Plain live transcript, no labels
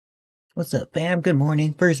What's up, fam? Good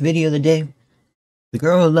morning. First video of the day. The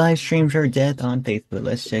girl who live streams her death on Facebook.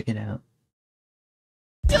 Let's check it out.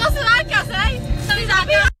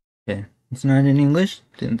 Okay, it's not in English.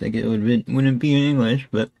 Didn't think it wouldn't be in English,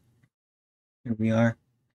 but here we are.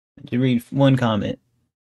 I did read one comment.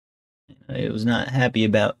 I was not happy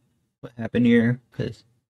about what happened here because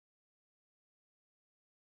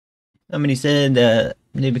somebody said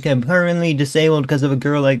they became permanently disabled because of a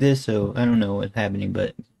girl like this. So I don't know what's happening,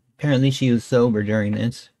 but apparently she was sober during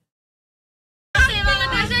this.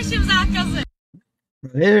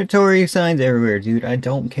 Predatory signs everywhere, dude. I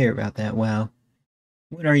don't care about that. Wow.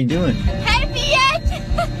 What are you doing? Hey, bitch!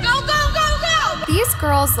 Go, go, go, go! These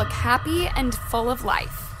girls look happy and full of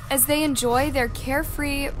life as they enjoy their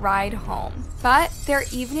carefree ride home. But their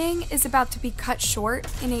evening is about to be cut short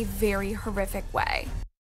in a very horrific way.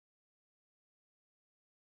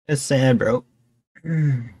 That's sad, bro.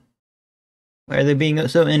 Why are they being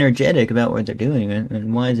so energetic about what they're doing,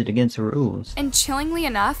 and why is it against the rules? And chillingly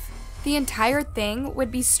enough, the entire thing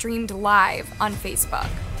would be streamed live on Facebook.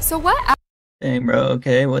 So what Dang, bro,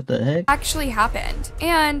 okay, what the heck? actually happened?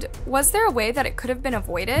 And was there a way that it could have been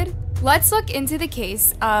avoided? Let's look into the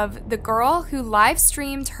case of the girl who live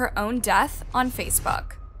streamed her own death on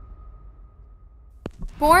Facebook.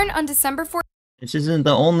 Born on December 14th, This isn't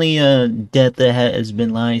the only death that has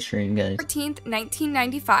been live streamed, guys.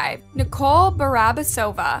 1995, Nicole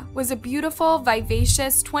Barabasova was a beautiful,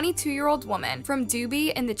 vivacious 22-year-old woman from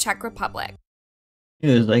Duby in the Czech Republic. It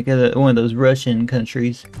was like one of those Russian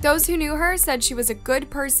countries. Those who knew her said she was a good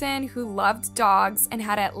person who loved dogs and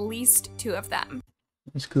had at least 2 of them.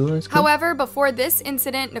 That's cool, that's cool. However, before this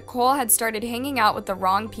incident, Nicole had started hanging out with the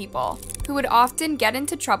wrong people, who would often get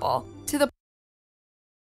into trouble, to the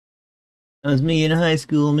That was me in high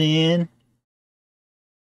school, man.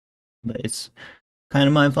 But it's kind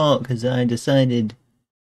of my fault, because I decided,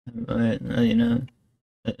 you know,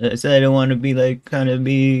 I said I don't want to be like, kind of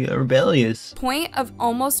be rebellious. point of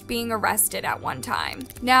almost being arrested at one time.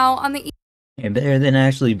 Now, on the Yeah, better than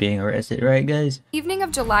actually being arrested, right, guys? evening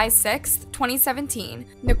of July 6th, 2017,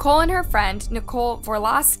 Nicole and her friend, Nicole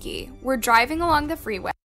Vorlosky, were driving along the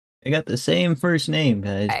freeway I got the same first name,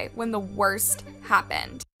 guys. when the worst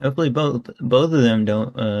happened. Hopefully both of them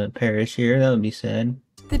don't perish here. That would be sad.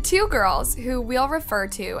 The 2 girls, who we'll refer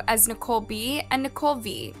to as Nicole B and Nicole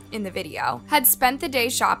V in the video, had spent the day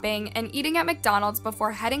shopping and eating at McDonald's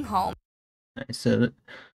before heading home. Alright, so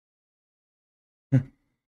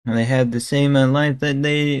they have the same life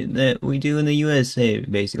that we do in the USA,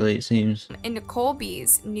 basically, it seems. In Nicole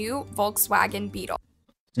B's new Volkswagen Beetle.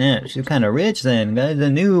 Snap, she's kind of rich then, guys. A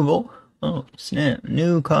new snap,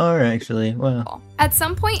 new car actually. Wow. At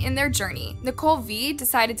some point in their journey, Nicole V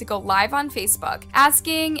decided to go live on Facebook,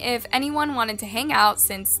 asking if anyone wanted to hang out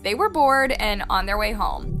since they were bored and on their way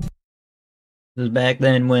home. This was back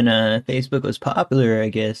then when Facebook was popular, I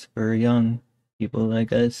guess, for young people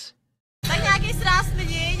like us. Because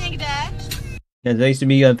I used to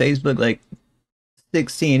be on Facebook like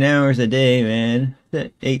 16 hours a day, man.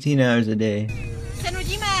 18 hours a day.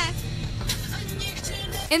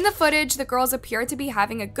 In the footage, the girls appear to be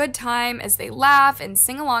having a good time as they laugh and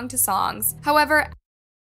sing along to songs. However,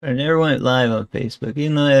 I never went live on Facebook,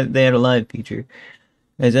 even though they had a live feature.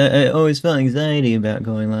 As I always felt anxiety about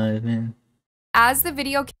going live, man. as the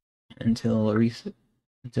video Until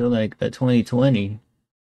like 2020.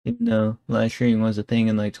 Even though live streaming was a thing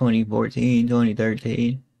in like 2014,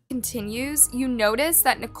 2013. continues, you notice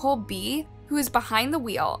that Nicole B, who is behind the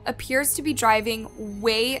wheel, appears to be driving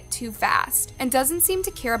way too fast and doesn't seem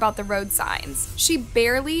to care about the road signs. She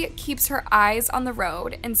barely keeps her eyes on the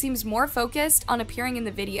road and seems more focused on appearing in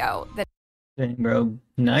the video than Dang, bro,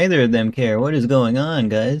 neither of them care. What is going on,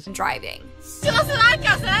 guys? driving.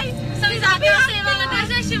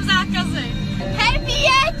 Hey,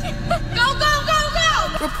 bitch! Go, go, go,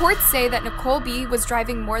 go! Reports say that Nicole B was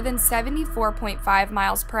driving more than 74.5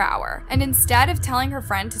 miles per hour, and instead of telling her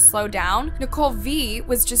friend to slow down, Nicole V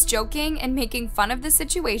was just joking and making fun of the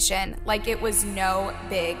situation like it was no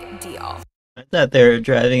big deal. I thought they were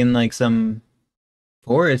driving in like some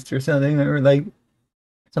forest or something, or like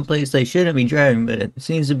someplace they shouldn't be driving, but it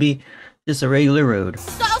seems to be just a regular road.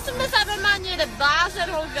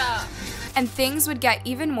 And things would get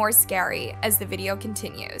even more scary as the video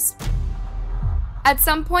continues. At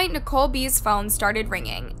some point, Nicole B's phone started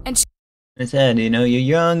ringing, and she It's sad, you know, you're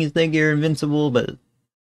young, you think you're invincible, but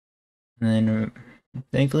then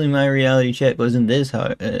thankfully my reality check wasn't this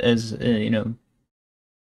hard, as you know,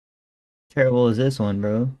 terrible as this one,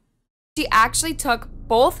 bro. actually took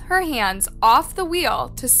both her hands off the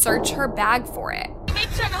wheel to search her bag for it.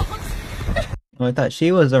 Oh, I thought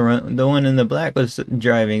she was the one in the black was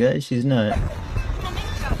driving. She's not.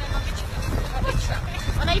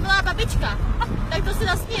 Ona jí byla babička. Tak to si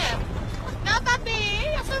zasměje. No papi,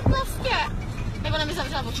 já jsem prostě. Tak ona mi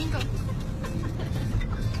zavřela okýnko.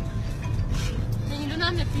 Nikdo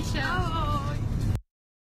nám nepíše.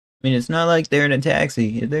 I mean, it's not like they're in a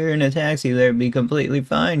taxi. If they're in a taxi, they'd be completely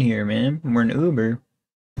fine here, man. We're in Uber.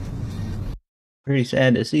 Pretty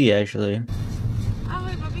sad to see, actually.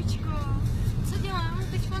 Ahoj, babičko. Co dělám?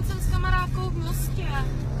 Teď jsem s kamarádkou v Mostě.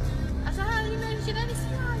 A zahájíme živé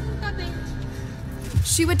vysílání tady.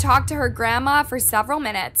 She would talk to her grandma for several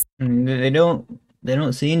minutes. They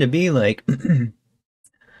don't seem to be like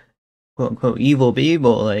quote unquote evil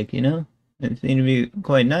people, like, you know? They seem to be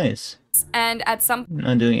quite nice. And at some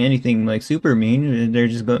Not doing anything like super mean. They're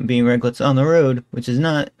just being reckless on the road, which is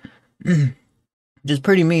not just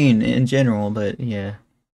pretty mean in general, but yeah.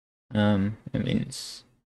 I mean, it's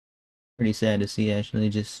pretty sad to see, actually.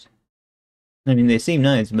 Just, I mean, they seem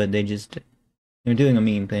nice, but they're doing a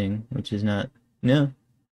mean thing, which is not, no.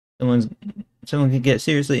 Someone could get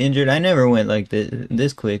seriously injured. I never went like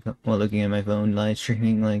this quick while looking at my phone live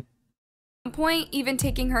streaming, like. point even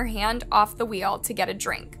taking her hand off the wheel to get a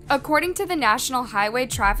drink. According to the National Highway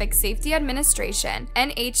Traffic Safety Administration,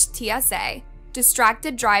 NHTSA,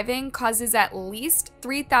 distracted driving causes at least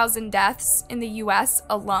 3,000 deaths in the US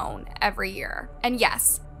alone every year. And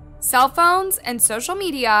yes, cell phones and social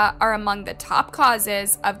media are among the top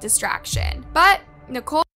causes of distraction. But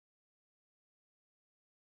Nicole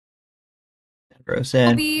Bro,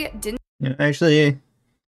 sad. didn't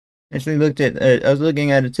Actually looked at. I was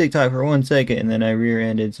looking at a TikTok for 1 second, and then I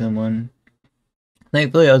rear-ended someone.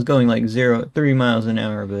 Thankfully, I was going like 3 miles an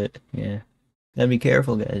hour, but yeah, gotta be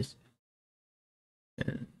careful, guys.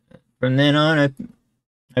 From then on,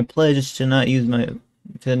 I pledged to not use my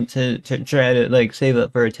to try to like save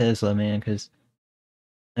up for a Tesla, man, because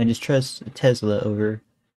I just trust Tesla over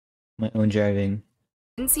my own driving.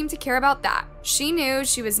 Didn't seem to care about that. She knew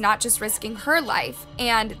she was not just risking her life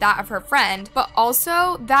and that of her friend, but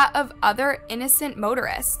also that of other innocent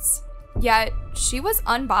motorists. Yet, she was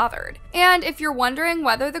unbothered. And if you're wondering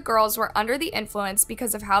whether the girls were under the influence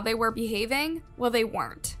because of how they were behaving, well, they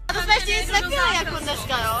weren't.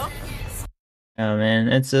 Oh man,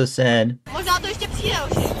 that's so sad.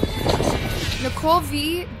 Nicole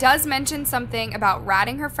V does mention something about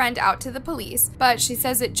ratting her friend out to the police, but she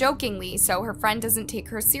says it jokingly so her friend doesn't take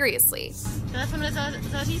her seriously.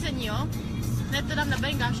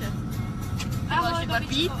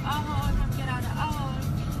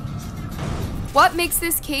 What makes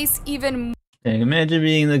this case even more Dang, imagine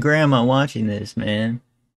being the grandma watching this, man.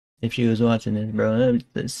 If she was watching this, bro.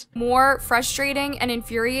 more frustrating and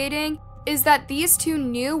infuriating is that these two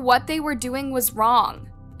knew what they were doing was wrong.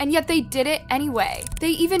 And yet they did it anyway. They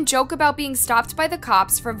even joke about being stopped by the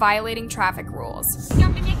cops for violating traffic rules.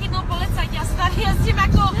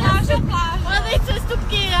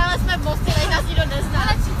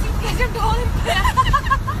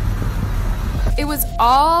 It was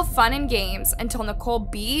all fun and games until Nicole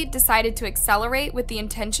B decided to accelerate with the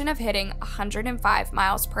intention of hitting 105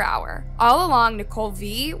 miles per hour. All along, Nicole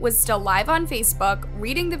V was still live on Facebook,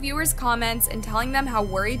 reading the viewers' comments and telling them how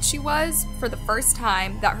worried she was for the first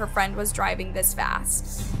time that her friend was driving this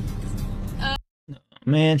fast.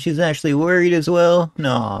 Man, she's actually worried as well?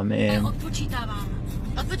 No, man.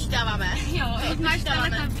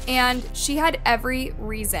 And she had every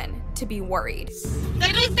reason to be worried.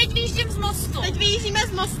 Teď vyjíždím z mostu. Teď vyjíždíme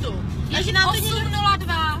z mostu. Takže nám to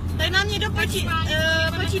 8:02. Tak nám mě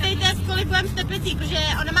počítejte, kolik budeme v Teplicích, protože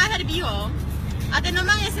ona má herbího. A ten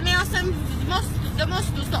normálně jsem jela sem do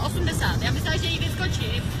mostu 180. Já myslela, že jí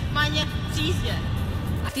vyskočí. Normálně v jízdě.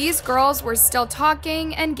 These girls were still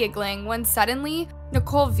talking and giggling when suddenly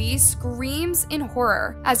Nicole V screams in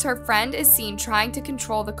horror as her friend is seen trying to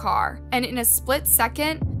control the car. And in a split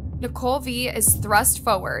second, Nicole V is thrust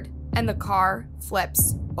forward and the car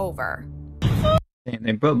flips over. And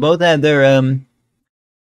they both had their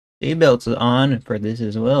seatbelts on for this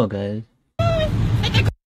as well, guys.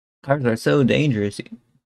 Cars are so dangerous.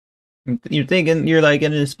 You're thinking you're like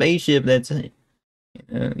in a spaceship that's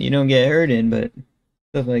you don't get hurt in, but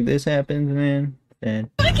stuff like this happens, man. Sad.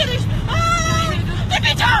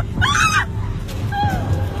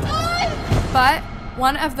 But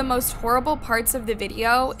one of the most horrible parts of the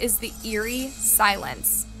video is the eerie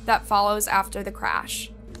silence that follows after the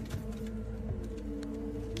crash.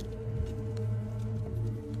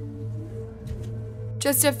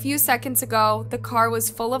 Just a few seconds ago, the car was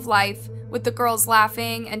full of life, with the girls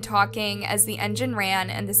laughing and talking as the engine ran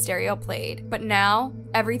and the stereo played. But now,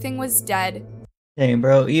 everything was dead. Dang,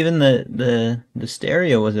 bro, even the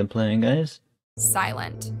stereo wasn't playing, guys.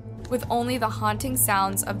 silent, with only the haunting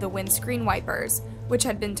sounds of the windscreen wipers, which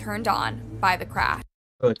had been turned on by the crash.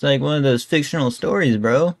 Oh, it's like one of those fictional stories,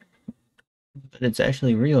 bro. But it's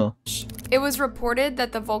actually real. It was reported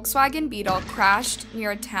that the Volkswagen Beetle crashed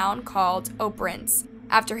near a town called Oberntz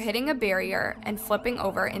after hitting a barrier and flipping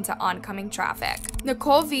over into oncoming traffic.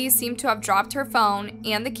 Nicole V seemed to have dropped her phone,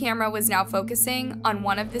 and the camera was now focusing on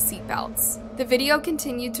one of the seatbelts. The video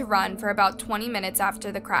continued to run for about 20 minutes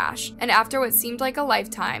after the crash, and after what seemed like a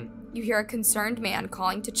lifetime, you hear a concerned man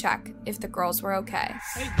calling to check if the girls were okay.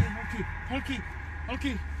 Hey,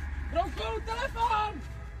 holky. Telephone!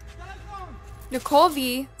 Nicole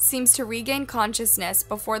V seems to regain consciousness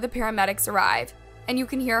before the paramedics arrive, and you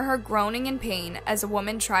can hear her groaning in pain as a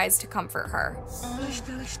woman tries to comfort her.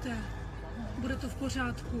 Ležte. Bude to v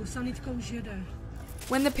pořádku, sanitka už jede.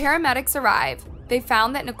 When the paramedics arrive, they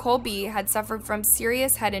found that Nicole B had suffered from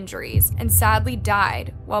serious head injuries and sadly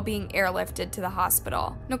died while being airlifted to the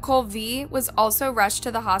hospital. Nicole V was also rushed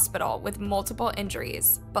to the hospital with multiple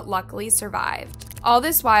injuries, but luckily survived. All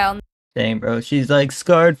this while, Dang, bro, she's like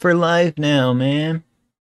scarred for life now, man.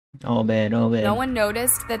 All bad. no one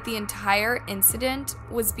noticed that the entire incident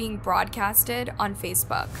was being broadcasted on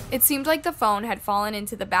Facebook. It seemed like the phone had fallen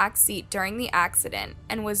into the back seat during the accident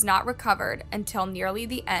and was not recovered until nearly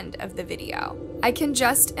the end of the video. I can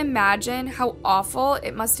just imagine how awful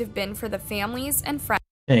it must have been for the families and friends.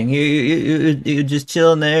 Dang, he was just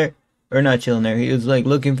chilling there. Or not chilling there, he was like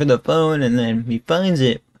looking for the phone and then he finds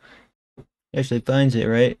it. He actually finds it,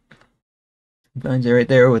 right? Finds it right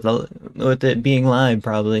there with it being live,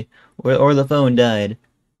 probably, or the phone died.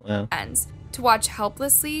 Wow. To watch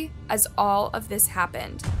helplessly as all of this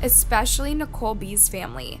happened, especially Nicole B's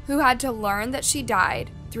family, who had to learn that she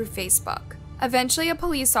died through Facebook. Eventually, a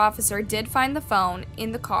police officer did find the phone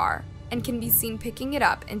in the car and can be seen picking it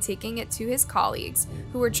up and taking it to his colleagues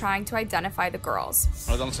who were trying to identify the girls.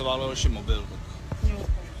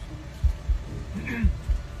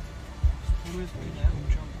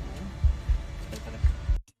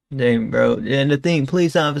 Dang, bro. And the thing,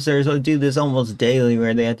 police officers will do this almost daily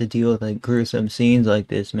where they have to deal with like gruesome scenes like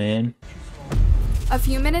this, man. A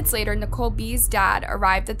few minutes later, Nicole B's dad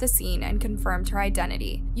arrived at the scene and confirmed her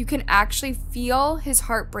identity. You can actually feel his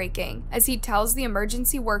heart breaking as he tells the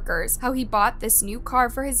emergency workers how he bought this new car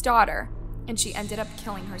for his daughter, and she ended up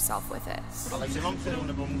killing herself with it.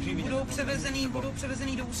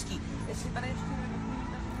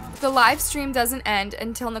 The live stream doesn't end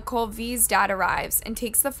until Nicole V's dad arrives and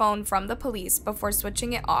takes the phone from the police before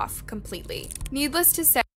switching it off completely. Needless to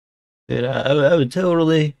say, Dude, I would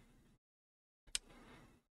totally...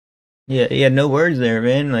 Yeah, no words there,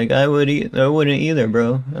 man. Like, I wouldn't either,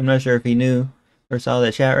 bro. I'm not sure if he knew or saw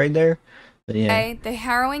that chat right there, but yeah. the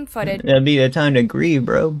harrowing footage That'd be a time to grieve,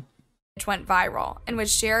 bro. went viral and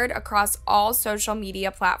was shared across all social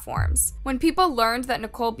media platforms. When people learned that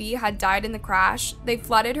Nicole B had died in the crash, they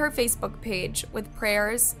flooded her Facebook page with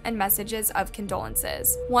prayers and messages of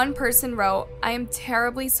condolences. One person wrote, "I am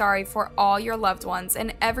terribly sorry for all your loved ones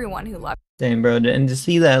and everyone who loved you." Dang, bro. And to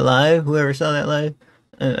see that live, whoever saw that live,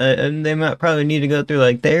 they might probably need to go through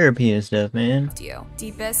like therapy and stuff, man.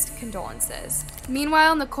 Deepest condolences.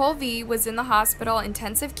 Meanwhile, Nicole V was in the hospital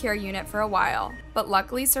intensive care unit for a while, but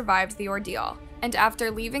luckily survived the ordeal. And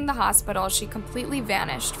after leaving the hospital, she completely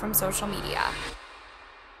vanished from social media.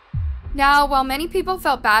 Now, while many people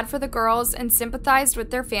felt bad for the girls and sympathized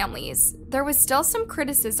with their families, there was still some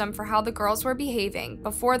criticism for how the girls were behaving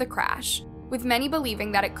before the crash, with many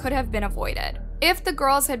believing that it could have been avoided. If the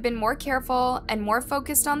girls had been more careful and more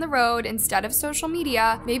focused on the road instead of social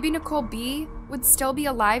media, maybe Nicole B would still be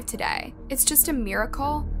alive today. It's just a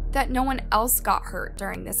miracle that no one else got hurt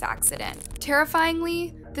during this accident.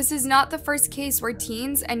 Terrifyingly, this is not the first case where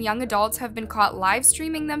teens and young adults have been caught live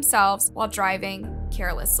streaming themselves while driving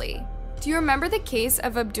carelessly. Do you remember the case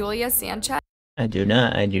of Obdulia Sanchez? I do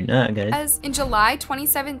not, guys. In July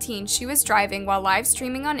 2017, she was driving while live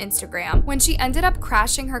streaming on Instagram when she ended up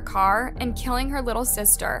crashing her car and killing her little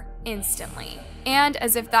sister instantly. And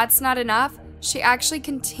as if that's not enough, she actually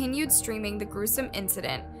continued streaming the gruesome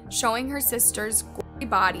incident, showing her sister's gory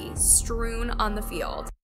body strewn on the field.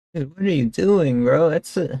 Dude, what are you doing, bro?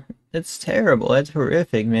 That's terrible. That's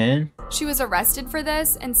horrific, man. She was arrested for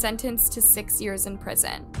this and sentenced to 6 years in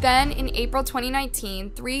prison. Then, in April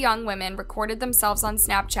 2019, 3 young women recorded themselves on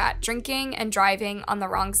Snapchat drinking and driving on the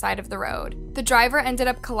wrong side of the road. The driver ended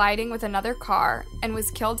up colliding with another car and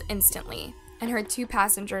was killed instantly, and her 2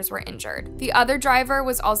 passengers were injured. The other driver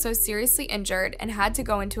was also seriously injured and had to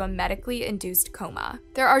go into a medically induced coma.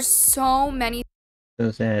 There are so many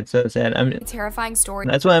So sad. terrifying stories.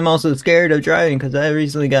 That's why I'm also scared of driving, because I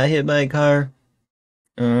recently got hit by a car.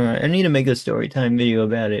 I need to make a story time video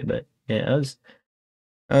about it, but yeah, I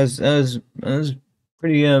was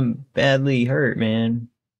pretty badly hurt, man.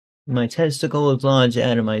 My testicle was lodged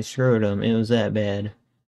out of my scrotum. It was that bad.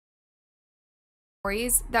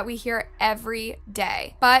 Stories that we hear every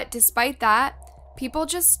day. But despite that, people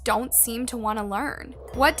just don't seem to want to learn.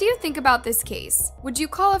 What do you think about this case? Would you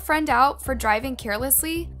call a friend out for driving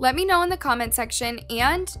carelessly? Let me know in the comment section,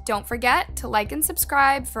 and don't forget to like and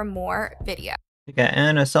subscribe for more videos. I got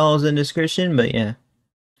aerosols in the description, but yeah.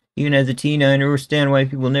 Even as a teen, I understand why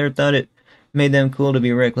people never thought it made them cool to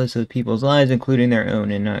be reckless with people's lives, including their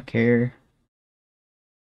own, and not care.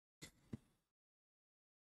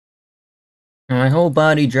 My whole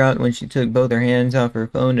body dropped when she took both her hands off her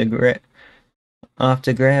phone to grab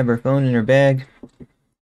her phone in her bag.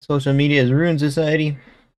 Social media has ruined society.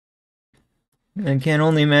 I can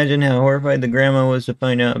only imagine how horrified the grandma was to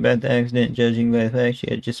find out about the accident, judging by the fact she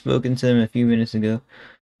had just spoken to them a few minutes ago.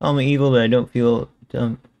 Call me evil, but I don't feel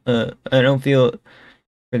dumb. I don't feel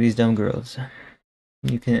for these dumb girls.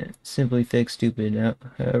 You can't simply fix stupid.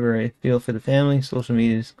 However, I feel for the family. Social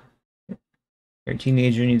media is. Our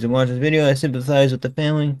teenager needs to watch this video. I sympathize with the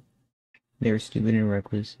family. They were stupid and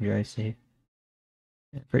reckless. Drive safe.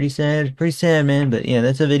 Pretty sad, man. But yeah,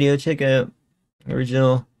 that's a video. Check out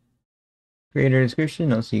original creator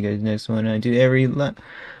description. I'll see you guys next one. I do every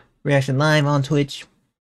reaction live on Twitch.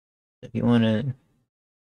 If you want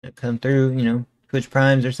to come through, you know, Twitch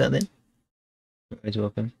Primes or something, you're always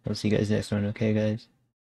welcome. I'll see you guys next one. Okay, guys.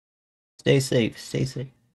 Stay safe. Stay safe.